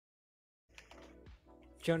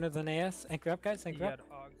Jonah then AS. Anchor up, guys. Anchor up.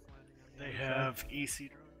 They have EC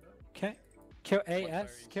drones up. Okay. Kill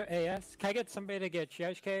AS. Kill AS. Can I get somebody to get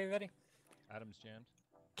triage K ready? Adam's jammed.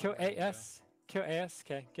 Kill AS. Kill AS.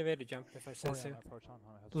 Okay. Give it a jump if I say so.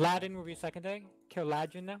 Ladin will be secondary. Kill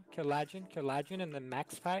Ladin now. Kill Ladin. Kill Ladin and then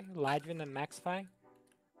Maxify. Ladin and Maxify.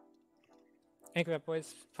 Anchor up,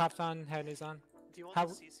 boys. Props on. Henry's on. Do you want How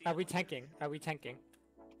the CC are we tanking? Are we tanking?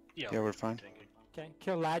 Yeah, we're fine. tanking. Okay.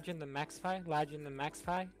 Kill Ladin then Maxify. Ladin then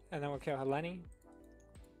Maxify. And then we'll kill Heleni.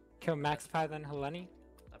 Kill Maxify then Heleni.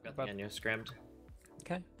 I've got the Anya scrammed.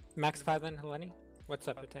 Okay. Maxify then Heleni. What's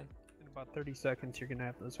up, Retain? In about 30 seconds, you're gonna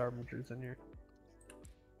have those harbingers in here.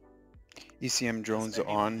 ECM drones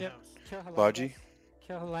on. Yep. Kill Heleni. Baji. Guys.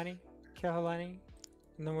 Kill Heleni. Kill Heleni.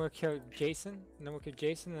 And then we'll kill Jason. And then we'll kill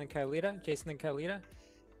Jason and then Kylita. Jason and Kylita.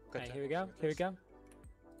 Alright, here we go. Here we go.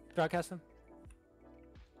 Broadcast them.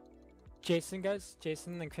 Jason, guys.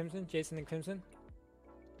 Jason and Crimson. Jason and Crimson.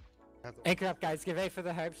 Anchor up, guys. Give A for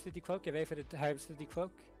the Harbs to decloak. Give A for the Harbs to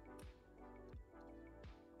decloak.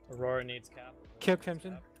 Aurora needs cap. Kill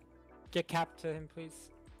Crimson. Get cap to him, please.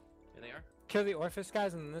 Here they are. Kill the Orphis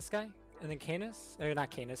guys and then this guy. And then Canis. Or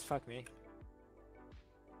not Canis, fuck me.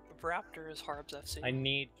 Raptor is Harbs FC. I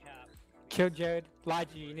need cap. Kill Jared.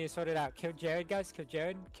 Logi, you need to sort it out. Kill Jared, guys. Kill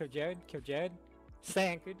Jared. Kill Jared. Kill Jared. Stay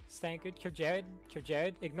anchored. Stay anchored. Kill Jared. Kill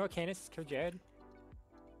Jared. Ignore Canis. Kill Jared.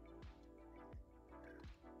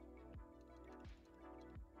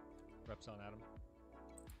 Reps on Adam.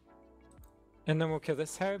 And then we'll kill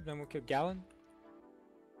this Herb. Then we'll kill Gallon.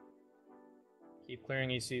 Keep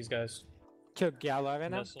clearing ECs, guys. Kill Galar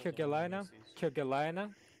now. Missiles Kill on Galar the now. ECs. Kill Galar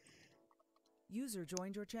now. User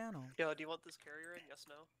joined your channel. Yo, do you want this carrier in? Yes,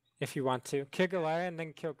 no? If you want to. Kill Galar and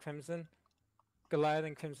then kill Crimson. Galar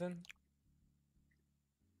then Crimson.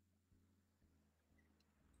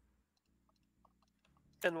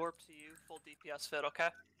 And warp to you, full DPS fit, okay?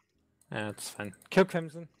 That's fine. Kill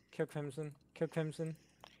Crimson. Kill Crimson. Kill Crimson.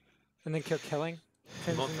 And then kill Killing.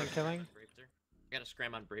 Crimson Both then are Killing. Braptor. I got a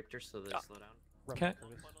scram on Braptor so they slow down. Okay.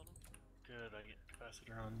 Good, I get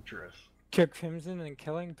capacitor on Drift. Kill Crimson and then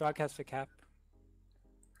Killing. Broadcast for cap.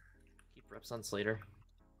 Keep reps on Slater.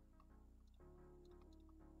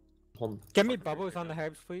 Hold. Get me bubbles on the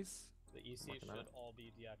Herbs, please. The EC Working should on it. all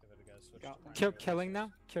be deactivated, guys. Switch to Kill primary. Killing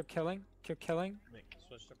now. Kill Killing. Kill Killing.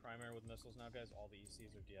 Switch to primary with missiles now, guys. All the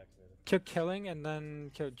ECs are deactivated. Kill Killing and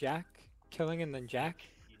then kill Jack. Killing and then Jack.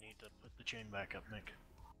 You need to put the chain back up, Nick.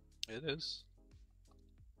 It is.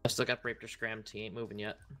 I still got Braptor scrammed. He ain't moving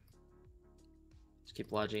yet. Just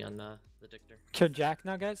keep lodging on the Dictor. Kill Jack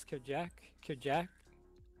now, guys. Kill Jack. Kill Jack.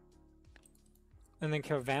 And then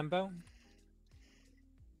kill Vambo.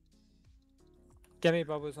 Get me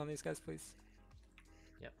bubbles on these guys, please.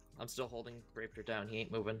 Yep. I'm still holding Braptor down. He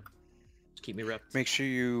ain't moving. Just keep me repped. Make sure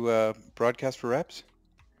you broadcast for reps.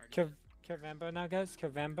 Kill Vambo now, guys.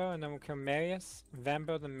 Kill Vambo, and then we'll kill Marius.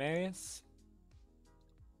 Vambo, then Marius.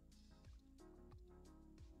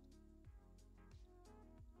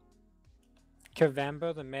 Kill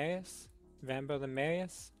Vambo, then Marius. Vambo, then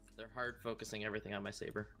Marius. They're hard focusing everything on my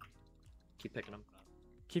Saber. Keep picking them.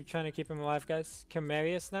 Keep trying to keep him alive, guys. Kill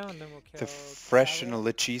Marius now, and then we'll kill. The fresh and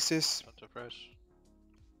Tyler. Lachesis. Not too fresh.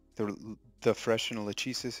 The fresh and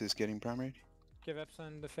Lachesis is getting primaried. Give up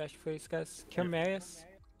on the fresh, please, guys. Kill Marius.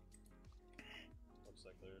 Looks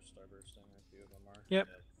like they're starbursting. A few of them are. Yep.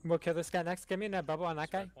 We'll kill this guy next. Give me that bubble on that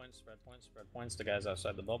guy. Spread points, spread points, spread points. The guys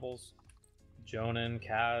outside the bubbles. Jonan,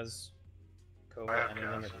 Kaz, Kova,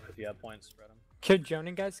 anything. If you have points, spread them. Kill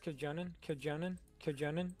Jonan, guys. Kill Jonan. Kill Jonan. Kill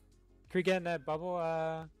Jonan. Can we get in that bubble,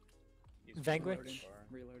 Vanquish?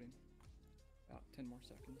 Reloading. About 10 more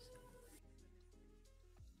seconds.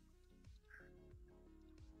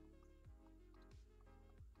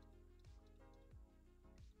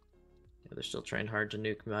 Yeah, they're still trying hard to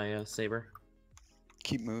nuke my Saber.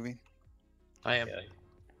 Keep moving. I am. Yeah.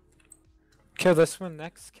 Kill this one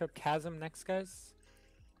next. Kill Chasm next, guys.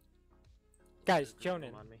 Guys, There's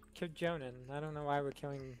Jonan. on me. Kill Jonan. I don't know why we're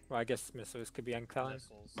killing. Well, I guess missiles could be unclowning.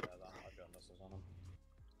 Missiles. Yeah, I've got missiles on them.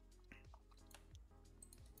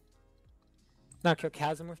 No, kill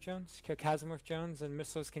Chasm with Jones. Kill Chasm with Jones, and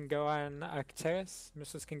missiles can go on Arcturus.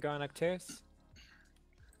 Missiles can go on Arcturus.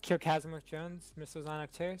 Kill Chasm with Jones. Missiles on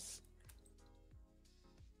Arcturus.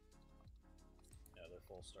 Yeah, they're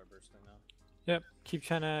full starbursting now. Yep. Keep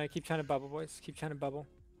trying to bubble, boys. Keep trying to bubble.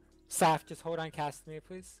 Saf, just hold on cast me,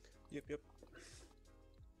 please. Yep.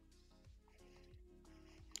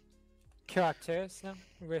 Kill Arcturus now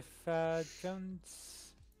with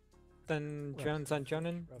Jones. Then Jones on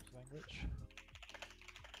Jonan.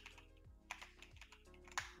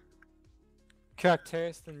 Kill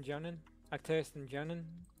Arcturus, then Jonan. Arcturus, then Jonan.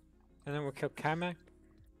 And then we'll kill Carmack.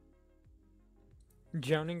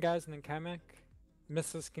 Jonin guys and then Kamek.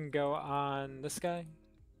 Missiles can go on this guy.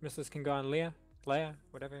 Missiles can go on Leia,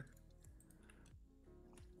 whatever.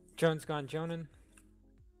 Jones go on Jonin.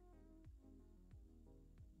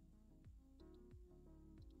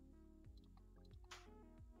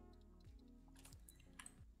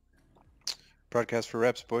 Broadcast for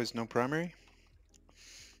reps, boys. No primary.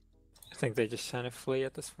 I think they just trying to flee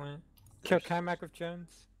at this point. Kill Kamek with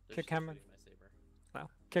Jones. Kill Kamek. Well,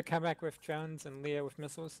 kill Kamek with Jones and Leia with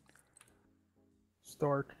missiles.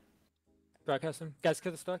 Stork. Broadcast him. Guys,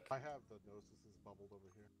 kill the Stork. I have the Gnosis bubbled over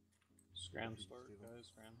here. Scram Stork, guys.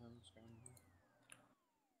 Scram him. Scram him.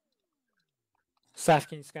 Saf,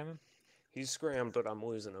 can you scam him? He's scrammed, but I'm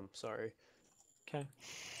losing him. Sorry. Okay. I'm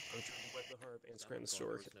trying to wet the Harp and scram the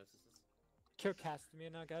Stork. Kill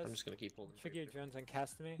Castamere now, guys. I'm just gonna keep holding. Figure Jones and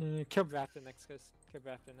Castamere. Kill Raptor next, guys. Kill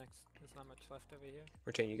Raptor next. There's not much left over here.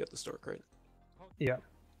 Retain, you got the Stork, right? Yeah.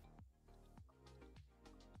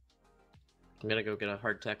 I'm gonna go get a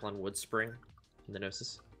hard tackle on Wood Spring in the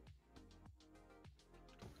Gnosis.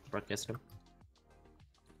 Broadcast him.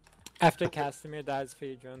 After Castamere dies,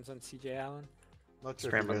 figure Jones on CJ Allen. Not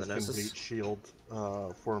sure Scram if on you the guys can Gnosis. beat shield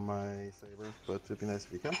for my saber, but it'd be nice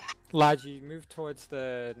if you can. Logi, move towards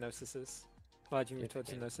the Gnosises. Logi, move towards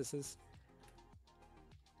the Gnosises.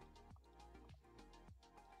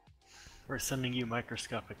 We're sending you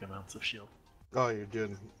microscopic amounts of shield. Oh, you're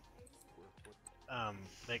good.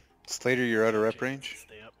 Make Slater, you're out of rep range.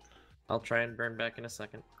 stay up. I'll try and burn back in a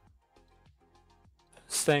second.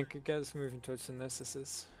 Stank, you guys moving towards the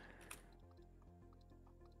Gnosises.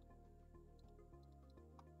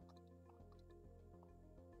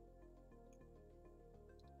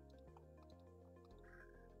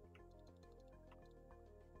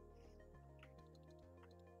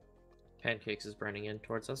 Pancakes is burning in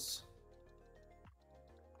towards us.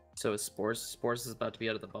 So is Spores. Spores is about to be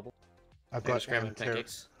out of the bubble. I've I'm gonna got scram him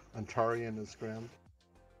Pancakes. Antarian is scrammed.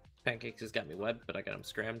 Pancakes has got me webbed, but I got him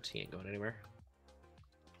scrammed. He ain't going anywhere.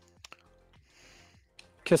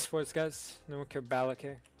 Kill Sports, guys. Then we'll kill Balak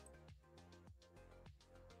here.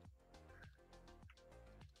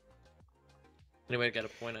 Anybody got a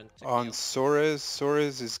point on On Tequila? Soares,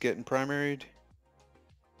 Soares is getting primaried.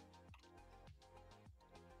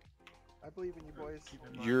 I believe in you, boys.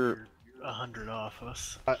 You're 100 off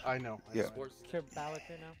us. I know. Yeah. Kill Balak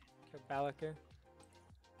here now. Kill Balak here.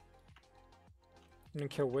 And then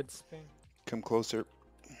kill Wood Spring. come closer.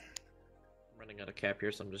 I'm running out of cap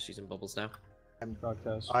here, so I'm just using bubbles now. I'm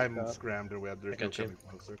Broadcast. scrammed or web. There's I no got you. coming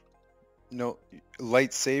closer. No,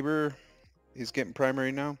 lightsaber is getting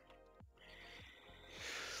primary now.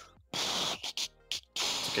 It's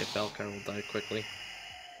okay, Falcar will die quickly.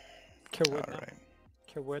 Kill Wood now. Alright.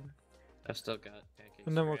 Kill Wood. I've still got Pancakes.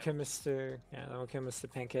 And then we'll scrammed. kill Mr. Yeah, then we'll kill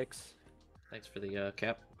Mr. Pancakes. Thanks for the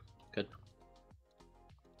cap. Good.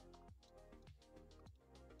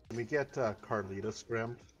 Can we get Carlita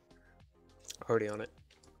scrammed? Already on it.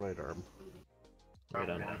 Right arm. Right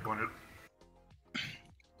on.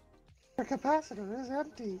 Your capacitor is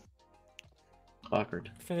empty.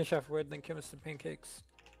 Awkward. Finish off Wood, then kill Mr. Pancakes.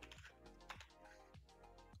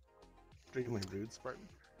 Extremely rude, Spartan.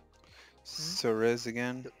 Soares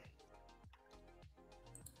again.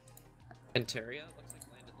 Antaria looks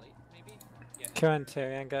like landed late, maybe? Yeah. Kill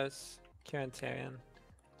Antarian, guys. Kill Antarian.